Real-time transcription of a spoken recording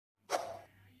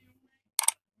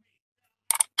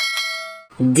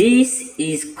This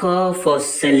is call for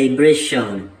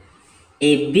celebration.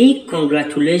 A big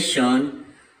congratulations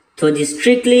to the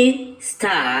Strictly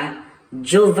star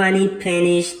Giovanni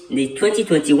Pernice, the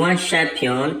 2021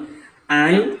 champion,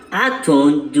 and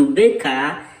Anton Du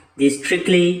Beke, the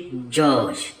Strictly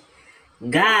judge.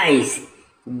 Guys,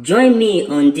 join me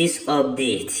on this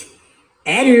update.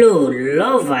 Hello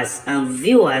lovers and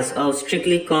viewers of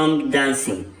Strictly Come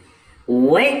Dancing.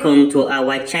 Welcome to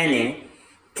our channel.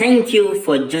 Thank you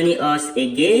for joining us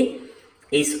again.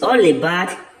 It's all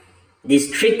about the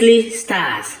Strictly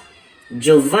stars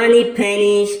Giovanni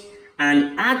Pernice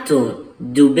and Anton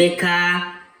Du Beke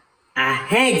are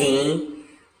heading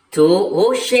to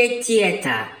Ocean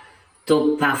Theatre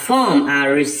to perform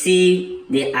and receive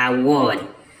the award,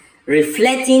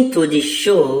 reflecting to the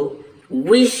show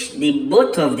which the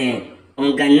both of them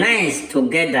organized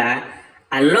together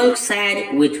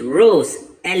alongside with Rose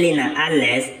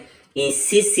Ayling-Ellis in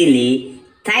Sicily,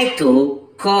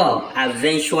 titled Call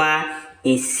Adventure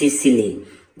in Sicily.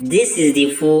 This is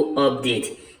the full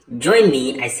update. Join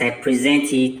me as I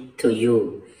present it to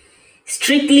you.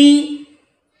 Strictly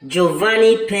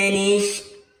Giovanni Pernice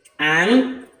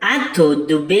and Anton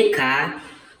Du Beke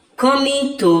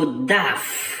coming to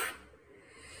Dartford.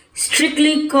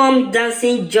 Strictly Come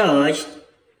Dancing judge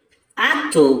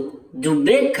Anton Du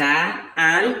Beke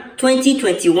and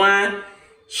 2021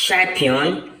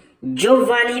 champion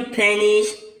Giovanni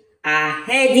Pernice are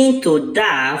heading to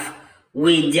Dartford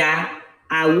with their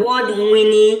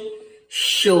award-winning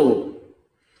show.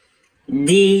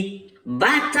 The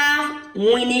BAFTA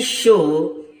winning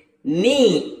show,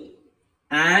 Me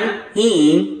and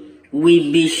Him,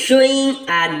 will be showing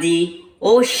at the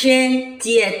Ocean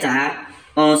Theatre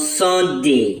on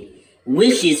Sunday,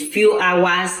 which is few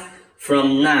hours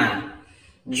from now,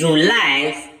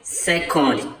 July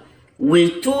 2nd,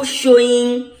 with two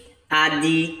showing at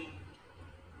the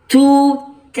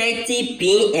 2:30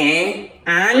 p.m.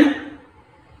 and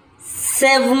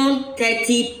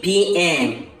 7:30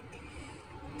 p.m.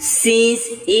 Since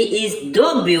it is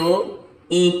debut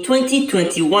in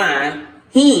 2021,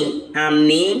 Him and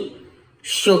Me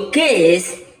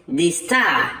showcase the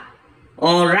star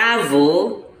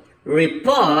unrivalled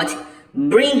rapport,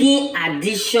 bringing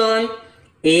addition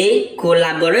a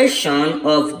collaboration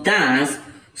of dance,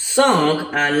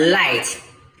 song and light,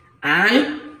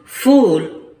 and full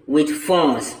with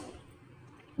fun.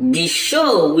 The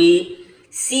show will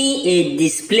see a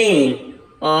display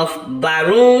of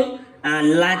ballroom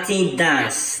and Latin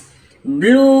dance,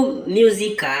 blue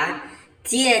musical,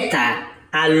 theater,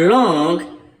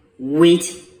 along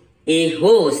with a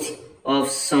host of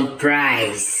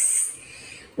surprise.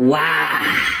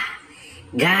 Wow,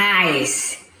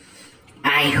 guys,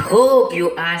 I hope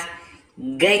you are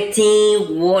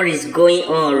getting what is going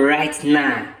on right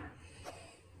now.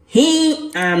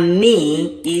 Him and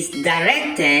Me is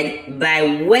directed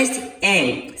by West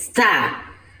End star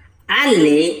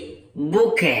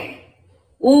Ayling-Ellis,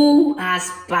 who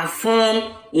has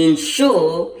performed in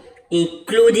shows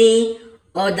including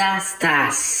other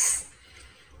stars.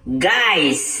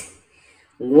 Guys,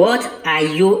 what are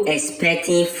you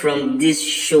expecting from this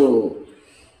show?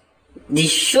 The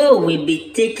show will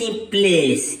be taking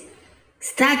place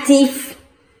starting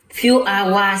few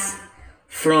hours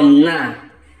from now.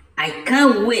 I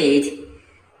can't wait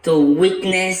to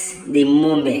witness the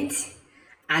moment.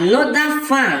 Another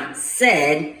fan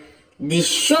said the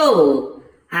show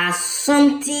has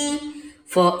something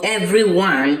for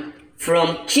everyone,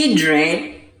 from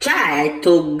child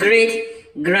to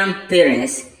great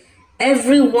grandparents.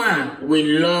 Everyone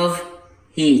will love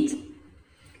it.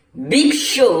 Big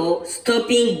show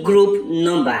stopping group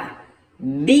number,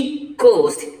 big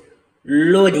cost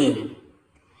loading.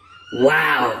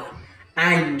 Wow.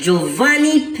 And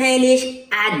Giovanni Pernice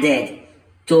added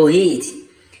to it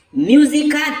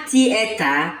musical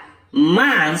theater,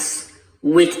 mass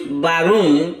with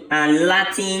ballroom and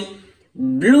Latin,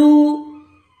 blue,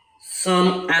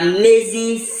 some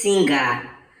amazing singer,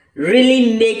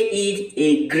 really make it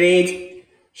a great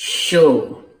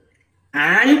show.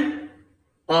 And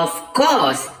of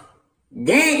course,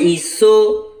 there is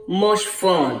so much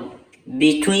fun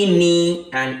between me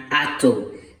and Anton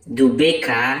Du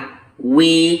Beke.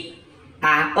 We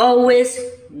are always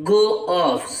go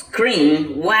off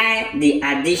screen while the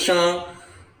addition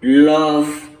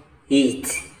love it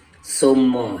so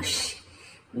much.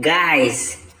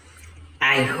 Guys,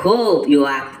 I hope you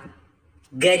are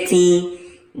getting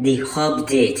the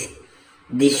update.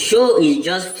 The show is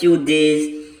just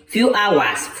few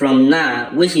hours from now,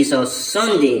 which is on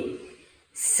Sunday,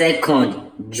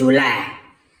 2nd July.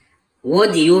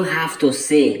 What do you have to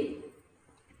say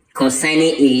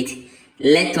concerning it?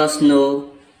 Let us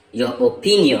know your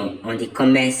opinion on the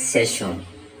comment section,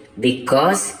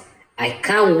 because I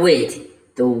can't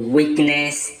wait to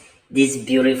witness this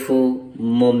beautiful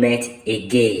moment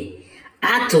again.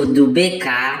 Anton Du Beke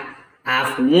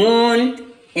have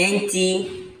won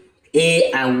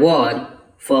NTA award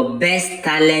for Best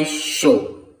Talent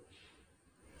Show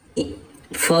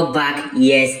 4 back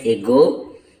years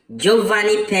ago.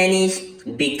 Giovanni Pernice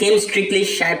became Strictly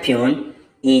champion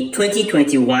in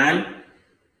 2021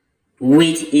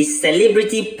 with his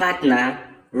celebrity partner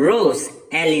Rose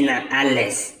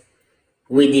Ayling-Ellis,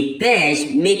 with the pairs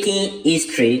making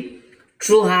history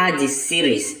throughout the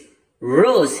series,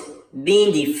 Rose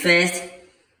being the first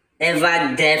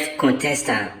ever deaf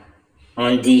contestant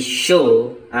on the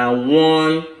show and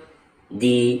won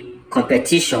the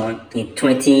competition in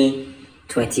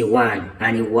 2021,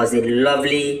 and it was a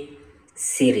lovely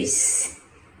series.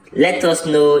 Let us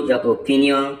know your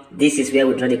opinion. This is where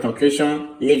we draw the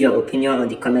conclusion. Leave your opinion on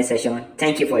the comment section.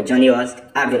 Thank you for joining us.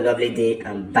 Have a lovely day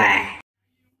and bye.